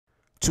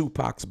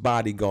Tupac's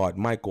bodyguard,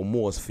 Michael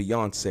Moore's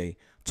fiance,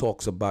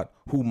 talks about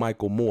who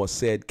Michael Moore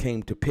said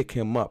came to pick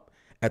him up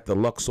at the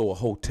Luxor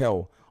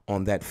Hotel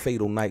on that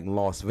fatal night in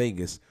Las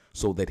Vegas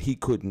so that he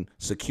couldn't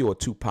secure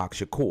Tupac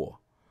Shakur.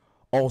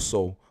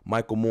 Also,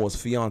 Michael Moore's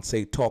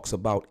fiance talks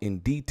about in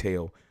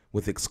detail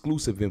with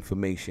exclusive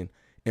information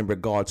in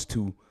regards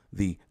to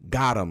the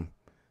got him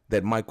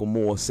that Michael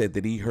Moore said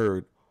that he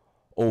heard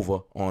over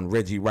on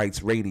Reggie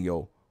Wright's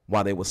radio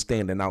while they were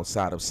standing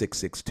outside of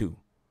 662.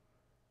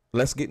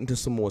 Let's get into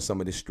some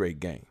of this straight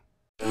game.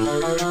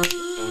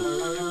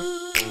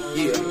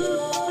 Yeah.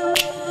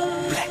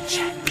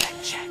 Blackjack.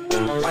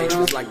 Life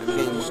is like a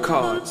game of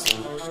cards.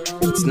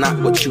 It's not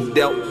what you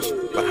dealt,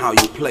 but how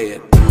you play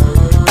it.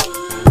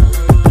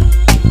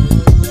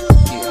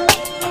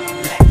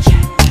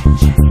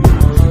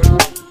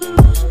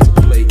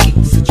 To play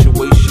each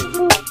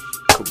situation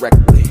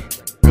correctly.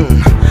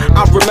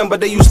 I remember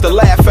they used to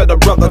laugh at a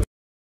brother.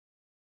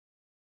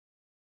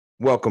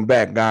 Welcome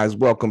back, guys.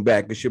 Welcome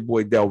back. It's your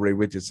boy DELRAY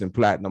Richardson,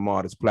 platinum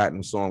artist,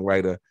 platinum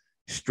songwriter,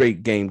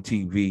 Straight Game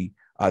TV.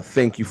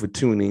 Thank you for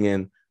tuning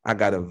in. I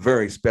got a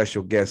very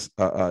special guest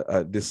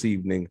this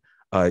evening,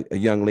 a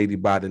young lady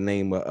by the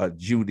name of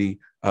Judy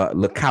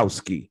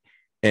Lachowski.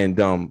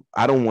 And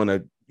I don't want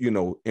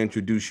to,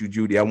 introduce you,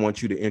 Judy. I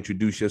want you to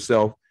introduce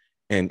yourself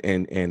and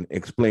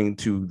explain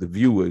to the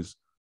viewers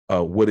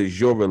what is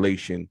your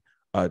relation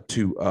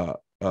to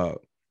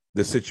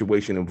the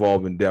situation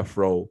involving Death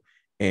Row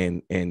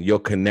and your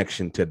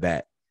connection to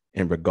that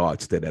in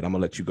regards to that. I'm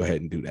gonna let you go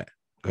ahead and do that.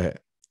 Go ahead.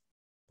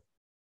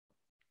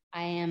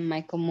 I am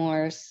Michael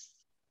Moore's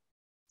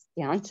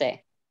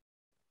fiance.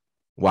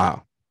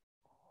 Wow.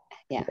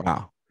 Yeah.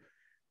 Wow.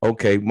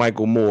 Okay,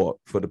 Michael Moore,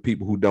 for the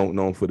people who don't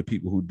know, for the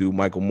people who do,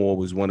 Michael Moore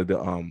was one of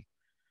the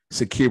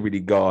security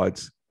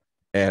guards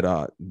at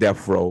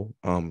Death Row.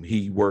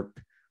 He worked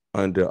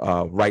under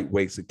Right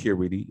Way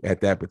Security at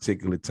that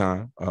particular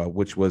time,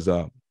 which was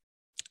a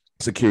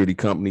security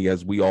company,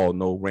 as we all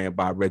know, ran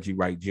by Reggie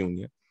Wright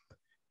Jr.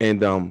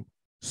 And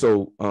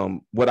so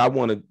what I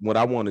want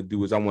to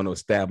do is I want to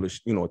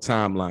establish, a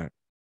timeline,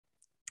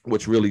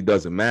 which really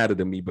doesn't matter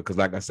to me because,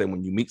 like I said,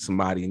 when you meet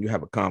somebody and you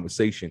have a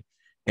conversation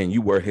and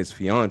you were his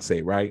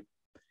fiance, right?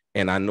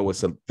 And I know it's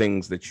some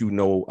things that you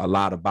know a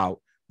lot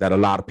about that a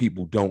lot of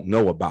people don't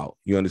know about.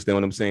 You understand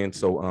what I'm saying?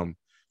 So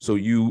so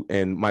you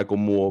and Michael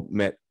Moore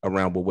met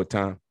around what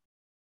time?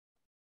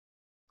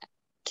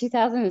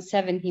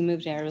 2007, he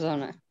moved to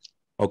Arizona.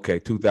 Okay,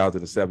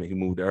 2007, he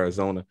moved to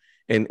Arizona.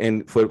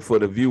 And for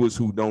the viewers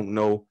who don't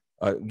know,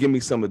 give me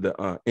some of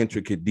the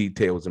intricate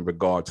details in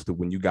regards to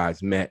when you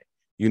guys met.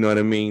 You know what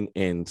I mean?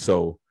 And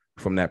so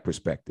from that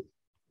perspective.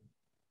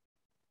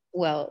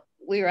 Well,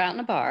 we were out in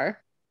a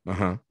bar.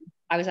 Uh-huh.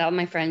 I was out with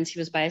my friends. He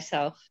was by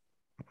himself.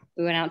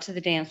 We went out to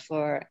the dance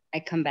floor.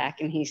 I come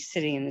back and he's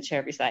sitting in the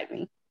chair beside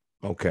me.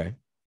 Okay.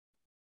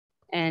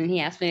 And he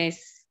asked me to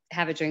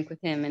have a drink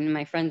with him, and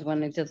my friends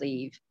wanted to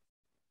leave.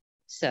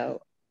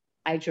 So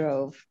I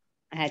drove.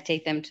 I had to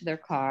take them to their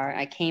car.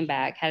 I came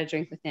back, had a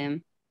drink with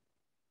him,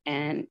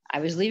 and I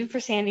was leaving for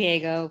San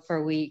Diego for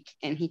a week,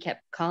 and he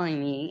kept calling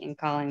me and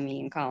calling me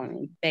and calling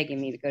me,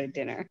 begging me to go to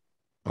dinner.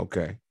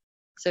 Okay.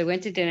 So we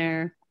went to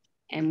dinner,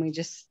 and we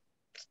just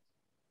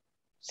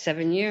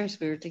 7 years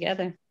we were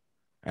together.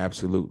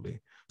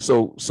 Absolutely.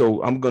 So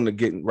I'm gonna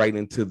get right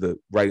into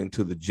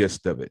the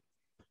gist of it.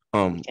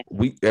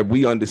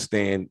 We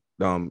understand,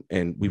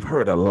 and we've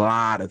heard a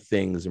lot of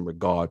things in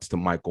regards to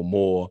Michael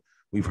Moore.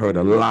 We've heard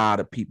a lot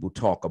of people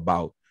talk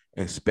about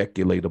and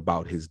speculate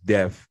about his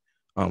death,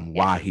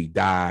 why he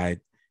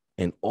died,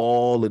 and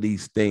all of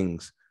these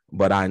things.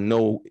 But I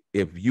know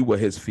if you were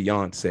his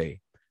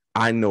fiance,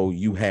 I know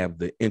you have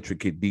the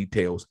intricate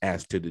details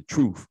as to the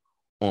truth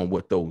on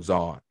what those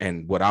are.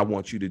 And what I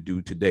want you to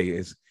do today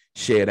is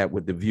share that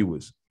with the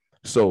viewers.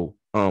 So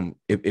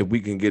if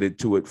we can get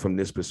into it from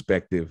this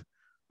perspective,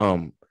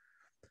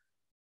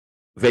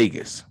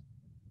 Vegas.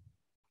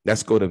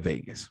 Let's go to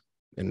Vegas.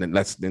 And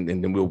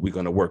then we're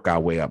gonna work our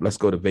way up. Let's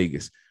go to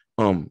Vegas.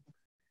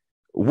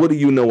 What do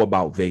you know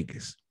about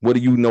Vegas? What do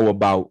you know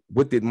about,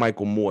 what did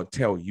Michael Moore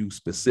tell you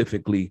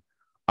specifically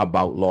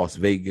about Las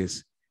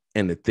Vegas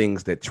and the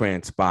things that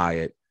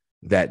transpired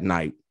that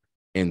night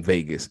in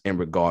Vegas in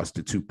regards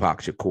to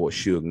Tupac Shakur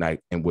Suge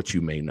Knight and what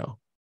you may know?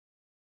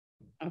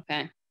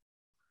 Okay.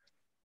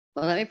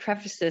 Well, let me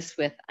preface this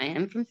with, I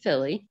am from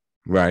Philly.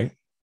 Right.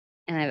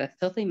 And I have a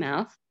filthy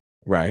mouth.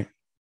 Right.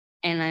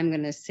 And I'm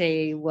going to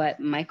say what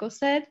Michael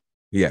said.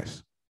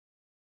 Yes.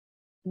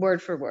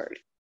 Word for word.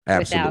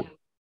 Absolutely.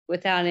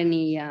 Without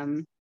any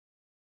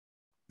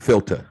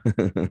filter.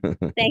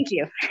 Thank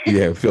you.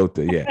 Yeah,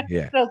 filter. Yeah.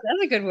 Filter,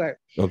 that's a good word.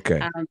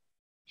 Okay.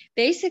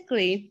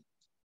 Basically,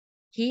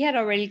 he had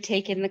already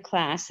taken the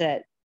class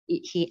that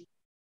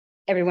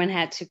everyone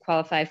had to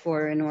qualify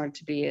for in order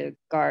to be a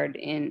guard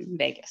in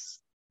Vegas.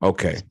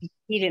 Okay.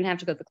 He didn't have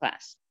to go to the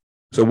class.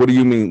 So what do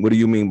you mean? What do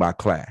you mean by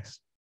class?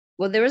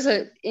 Well,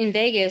 in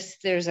Vegas,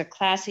 there's a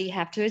class that you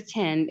have to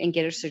attend and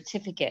get a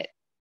certificate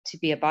to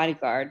be a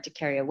bodyguard to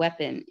carry a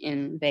weapon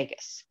in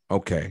Vegas.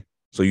 Okay.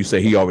 So you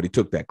say he already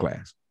took that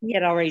class? He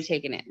had already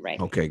taken it, right?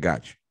 Okay,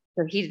 gotcha.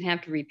 So he didn't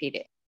have to repeat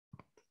it.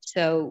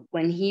 So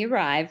when he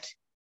arrived,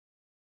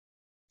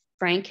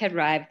 Frank had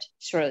arrived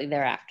shortly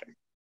thereafter.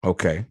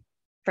 Okay.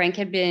 Frank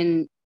had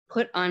been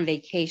put on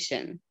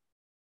vacation,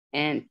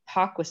 and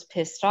Pac was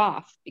pissed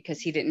off because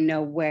he didn't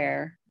know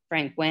where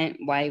Frank went,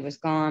 why he was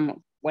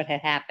gone, what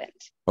had happened.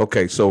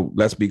 Okay, so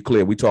let's be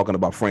clear. We're talking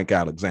about Frank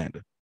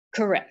Alexander.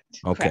 Correct.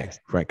 Okay, correct.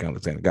 Frank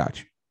Alexander.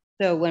 Gotcha.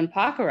 So when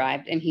Pac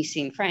arrived and he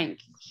seen Frank,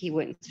 he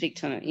wouldn't speak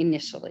to him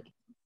initially.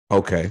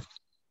 Okay.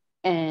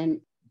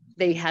 And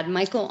they had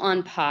Michael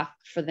on Pac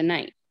for the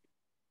night.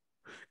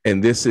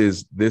 And this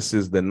is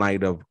the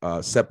night of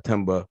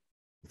September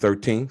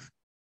 13th.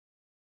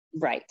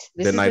 Right.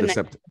 This is the night of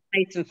September.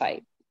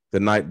 Fight. The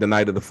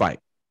night of the fight.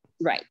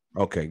 Right.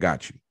 Okay,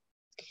 got you.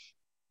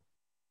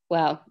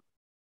 Well,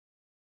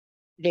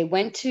 they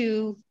went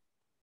to,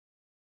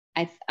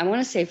 I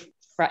want to say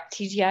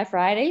TGI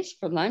Fridays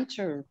for lunch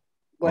or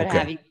what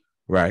have you.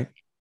 Right.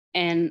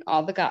 And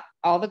all the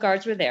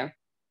guards were there.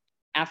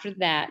 After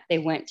that, they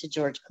went to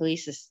George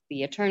Calisis,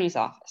 the attorney's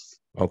office.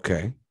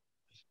 Okay.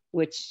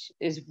 Which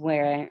is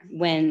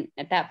when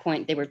at that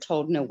point they were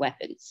told no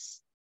weapons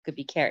could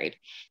be carried.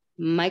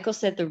 Michael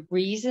said the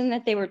reason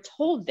that they were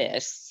told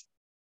this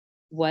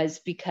was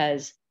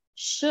because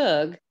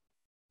Suge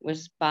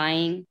was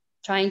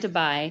trying to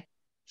buy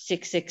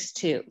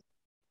 662.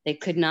 They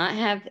could not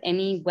have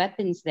any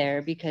weapons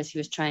there because he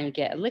was trying to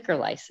get a liquor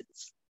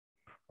license.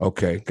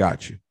 Okay,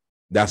 got you.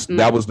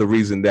 That was the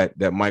reason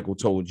that Michael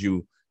told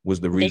you was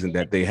the reason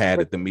that they had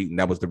at the meeting.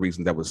 That was the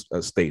reason that was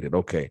stated.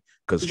 Okay,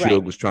 because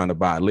Suge was trying to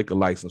buy a liquor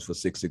license for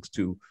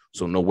 662,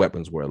 so no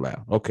weapons were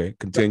allowed. Okay,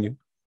 continue.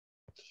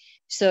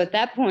 So at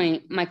that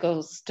point,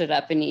 Michael stood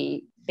up and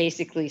he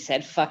basically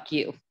said, "Fuck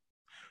you."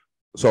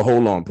 So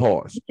hold on,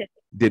 pause.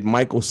 Did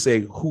Michael say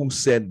who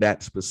said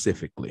that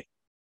specifically?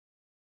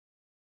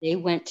 They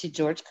went to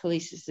George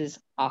Calisis's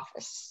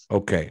office.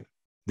 Okay.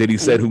 Did he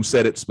say who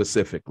said it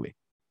specifically?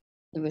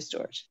 It was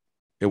George.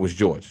 It was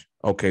George.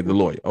 Okay, the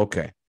lawyer.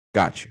 Okay,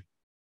 got you.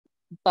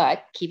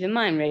 But keep in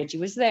mind, Reggie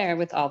was there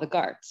with all the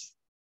guards.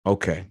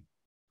 Okay,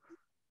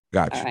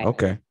 got you.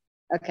 Right.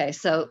 Okay,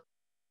 so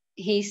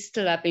he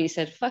stood up and he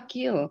said, "Fuck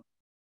you.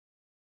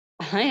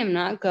 I am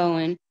not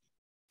going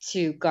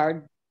to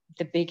guard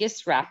the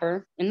biggest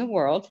rapper in the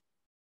world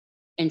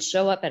and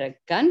show up at a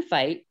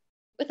gunfight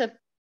with a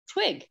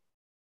twig."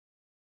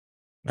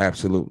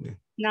 Absolutely.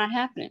 Not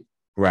happening.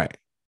 Right.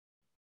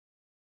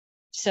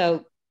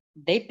 So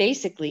they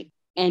basically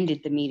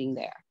ended the meeting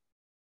there.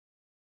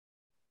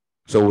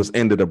 So it was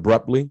ended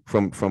abruptly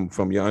from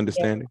your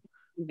understanding?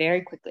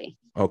 Very quickly.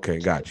 Okay,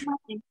 got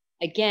you.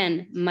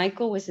 Again,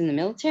 Michael was in the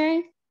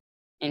military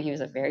and he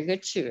was a very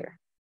good shooter.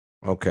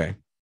 Okay.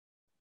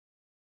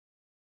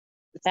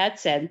 With that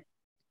said,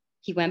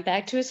 he went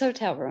back to his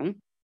hotel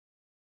room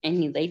and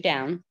he laid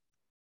down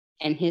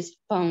and his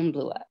phone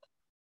blew up.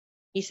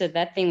 He said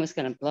that thing was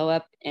going to blow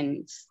up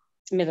in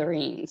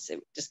smithereens. It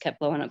just kept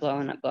blowing up.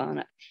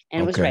 And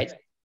it was Reggie.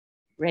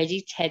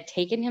 Reggie had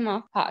taken him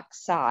off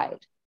Pac's side.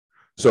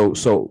 So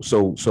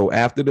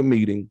after the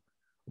meeting,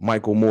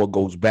 Michael Moore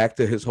goes back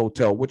to his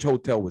hotel. Which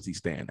hotel was he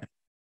staying at?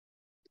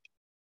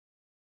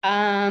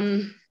 I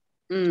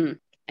know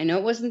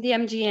it wasn't the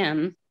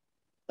MGM,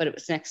 but it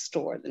was next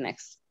door. The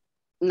next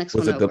one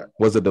over.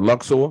 Was it the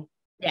Luxor?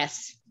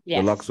 Yes.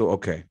 The Luxor.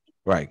 Okay.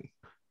 Right.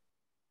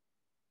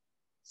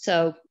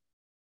 So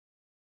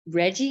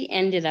Reggie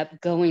ended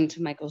up going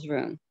to Michael's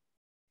room.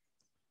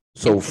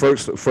 So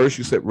first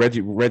you said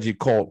Reggie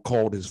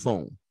called his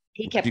phone.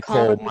 He kept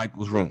calling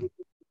Michael's room.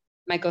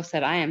 Michael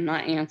said, "I am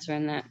not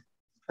answering that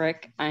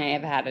prick. I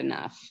have had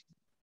enough."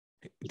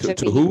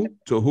 To who?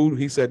 To who?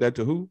 He said that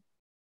to who?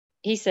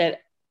 He said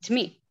to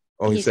me.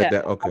 Oh, he said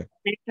that. Okay.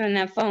 Answering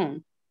that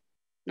phone.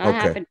 Not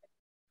happening.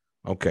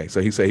 Okay.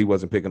 So he said he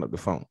wasn't picking up the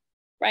phone.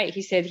 Right.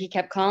 He said he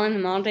kept calling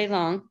him all day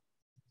long.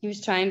 He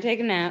was trying to take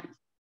a nap,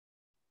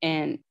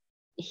 and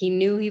he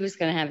knew he was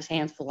going to have his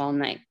hands full all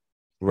night.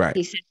 Right.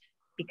 He said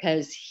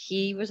because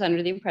he was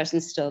under the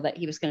impression still that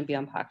he was going to be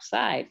on Pac's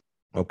side.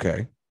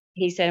 Okay.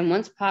 He said, and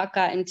once Pac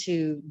got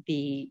into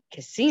the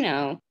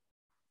casino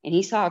and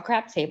he saw a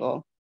crap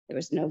table, there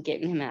was no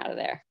getting him out of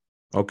there.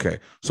 Okay.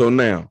 So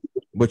now,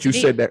 but you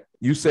said that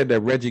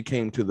Reggie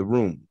came to the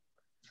room.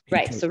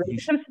 So Reggie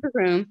comes to the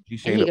room. He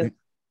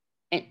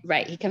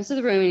comes to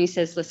the room and he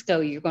says, "Let's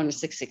go. You're going to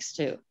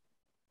 662.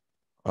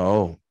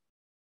 Oh.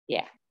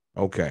 Yeah.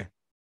 Okay.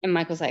 And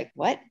Michael's like,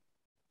 "What?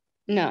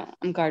 No,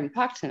 I'm guarding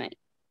Pac tonight."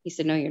 He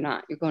said, "No, you're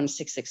not. You're going to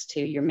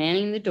 662. You're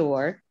manning the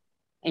door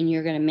and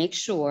you're going to make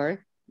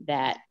sure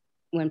that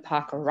when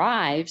Pac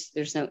arrives,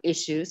 there's no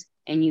issues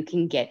and you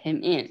can get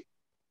him in.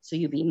 So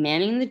you'll be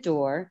manning the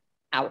door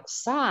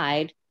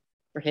outside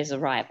for his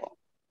arrival."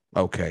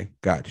 Okay,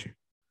 got you.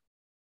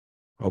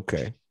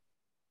 Okay.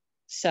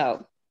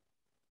 So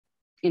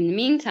in the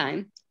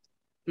meantime,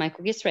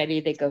 Michael gets ready.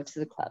 They go to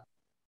the club.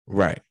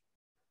 Right.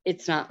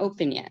 It's not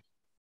open yet.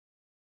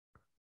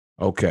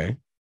 Okay.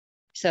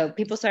 So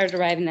people started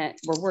arriving that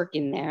were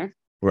working there.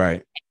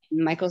 Right.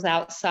 Michael's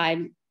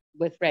outside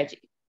with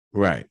Reggie.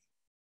 Right.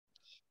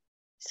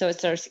 So it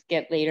starts to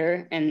get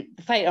later, and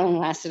the fight only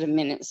lasted a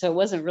minute, so it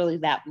wasn't really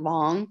that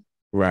long.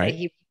 Right. That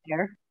he was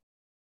there.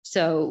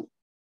 So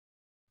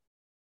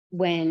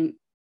when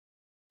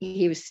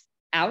he was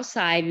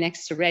outside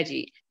next to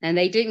Reggie, and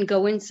they didn't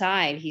go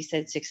inside, he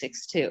said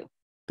 662.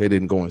 They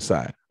didn't go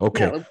inside.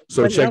 Okay. No,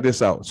 So check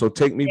this out. So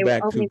take me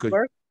back to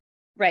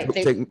right.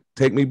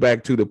 Take me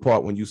back to the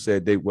part when you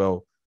said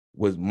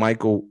was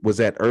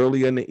that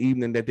earlier in the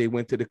evening that they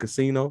went to the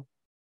casino?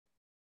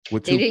 They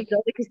didn't go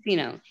to the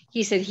casino.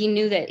 He said he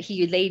knew that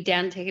he laid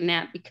down to take a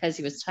nap because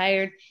he was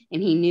tired,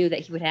 and he knew that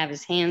he would have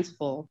his hands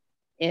full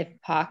if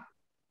Pac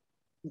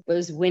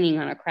was winning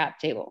on a crap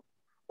table.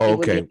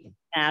 Okay.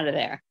 Out of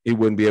there. He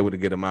wouldn't be able to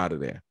get him out of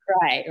there.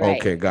 Right.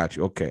 Okay, got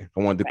you. Okay. I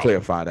wanted to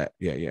clarify that.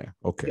 Yeah.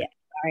 Okay.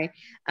 Yeah.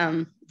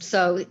 Sorry.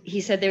 So he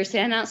said they were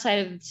standing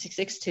outside of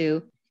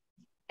 662,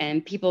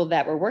 and people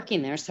that were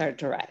working there started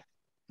to arrive.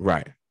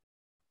 Right.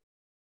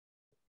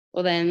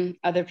 Well, then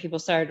other people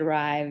started to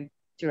arrive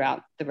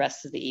throughout the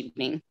rest of the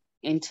evening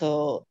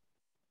until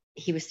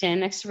he was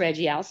standing next to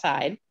Reggie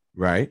outside.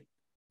 Right.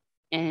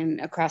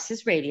 And across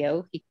his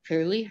radio, he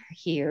clearly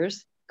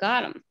hears,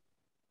 "Got him."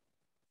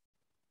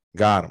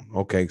 Got him.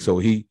 Okay. So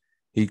he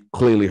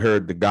clearly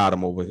heard the "got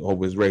him" over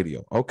his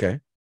radio.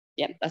 Okay.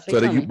 Yep. That's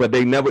what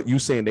but you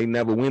saying they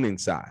never went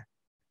inside?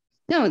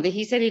 No,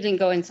 he said he didn't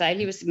go inside.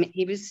 He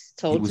was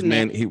told to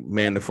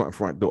man the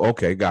front door.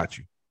 Okay, got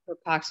you.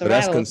 But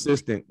that's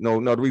consistent. No,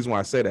 the reason why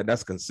I say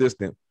that's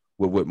consistent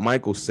with what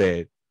Michael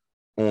said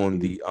on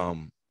the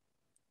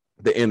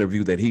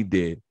interview that he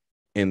did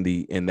in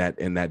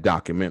that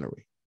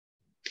documentary.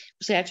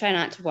 See, I try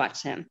not to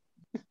watch him.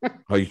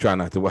 Oh, you try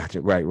not to watch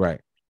it,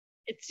 right?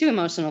 It's too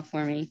emotional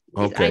for me.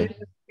 Okay.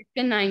 It's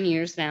been 9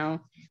 years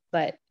now,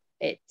 but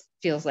it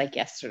feels like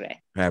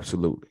yesterday.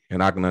 Absolutely,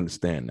 and I can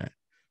understand that.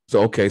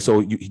 So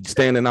he's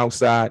standing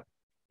outside.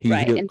 He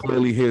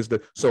clearly hears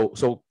the.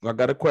 So I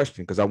got a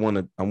question because I want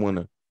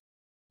to.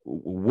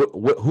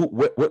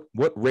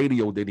 What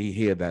radio did he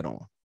hear that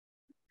on?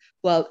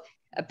 Well,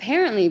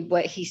 apparently,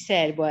 what he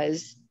said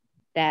was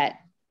that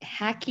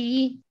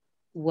Kevin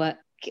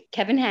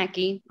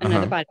Hackey,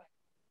 another body,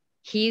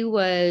 he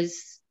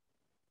was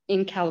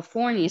in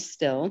California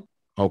still.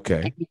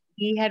 Okay. And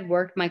he had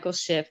worked Michael's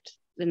shift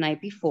the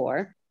night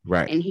before.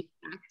 Right. And he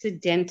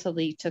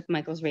accidentally took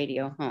Michael's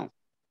radio home.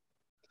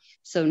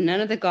 So none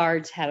of the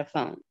guards had a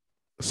phone.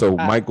 So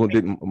Michael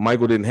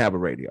didn't have a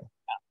radio.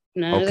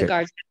 None of the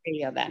guards had a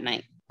radio that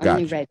night.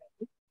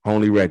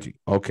 Only Reggie.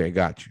 Okay,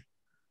 got you.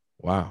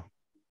 Wow.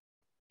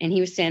 And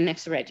he was standing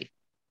next to Reggie.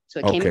 So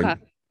it came across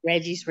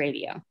Reggie's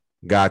radio.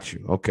 Got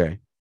you. Okay.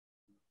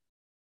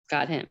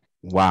 Got him.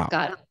 Wow.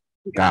 Got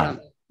him.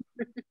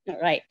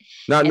 Right.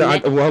 No,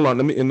 hold on.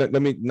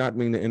 Let me not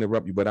mean to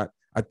interrupt you, but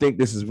I think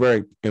this is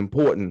very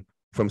important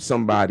from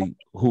somebody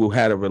who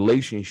had a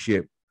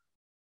relationship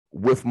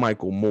with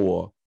Michael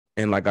Moore.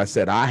 And like I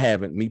said, I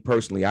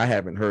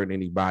haven't heard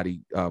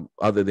anybody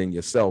other than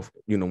yourself,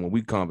 when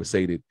we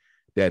conversated,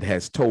 that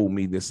has told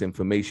me this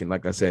information.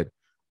 Like I said,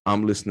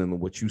 I'm listening to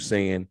what you're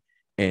saying.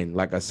 And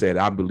like I said,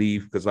 I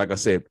believe, because like I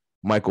said,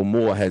 Michael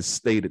Moore has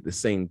stated the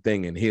same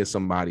thing. And here's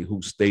somebody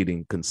who's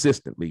stating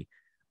consistently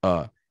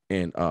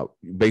and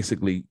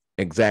basically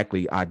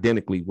exactly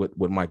identically what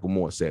Michael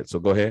Moore said. So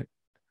go ahead.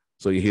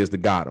 So here's the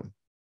got him.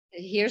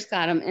 Here's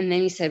got him. And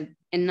then he said,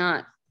 and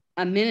not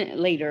a minute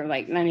later,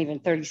 like not even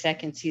 30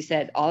 seconds, he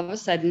said, all of a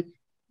sudden,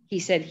 he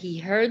said he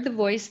heard the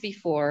voice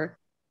before.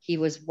 He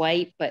was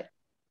white, but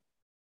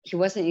he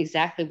wasn't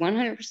exactly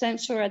 100%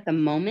 sure at the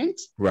moment.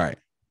 Right.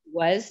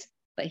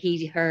 But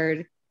he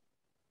heard,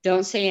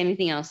 "Don't say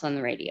anything else on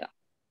the radio."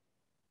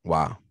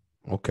 Wow.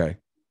 Okay.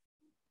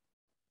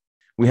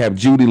 We have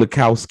Judy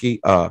Lachowski,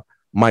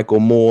 Michael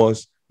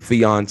Moore's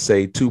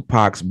fiance,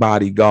 Tupac's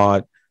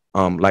bodyguard.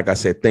 Like I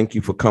said, thank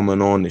you for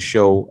coming on the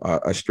show,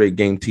 a Straight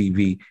Game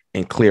TV,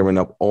 and clearing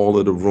up all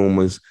of the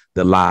rumors,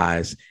 the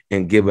lies,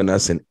 and giving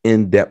us an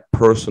in-depth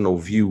personal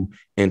view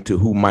into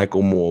who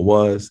Michael Moore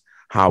was,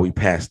 how he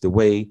passed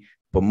away.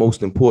 But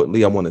most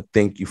importantly, I want to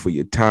thank you for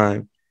your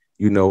time,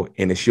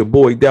 and it's your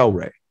boy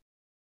DELRAY,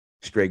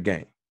 Straight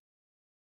Game.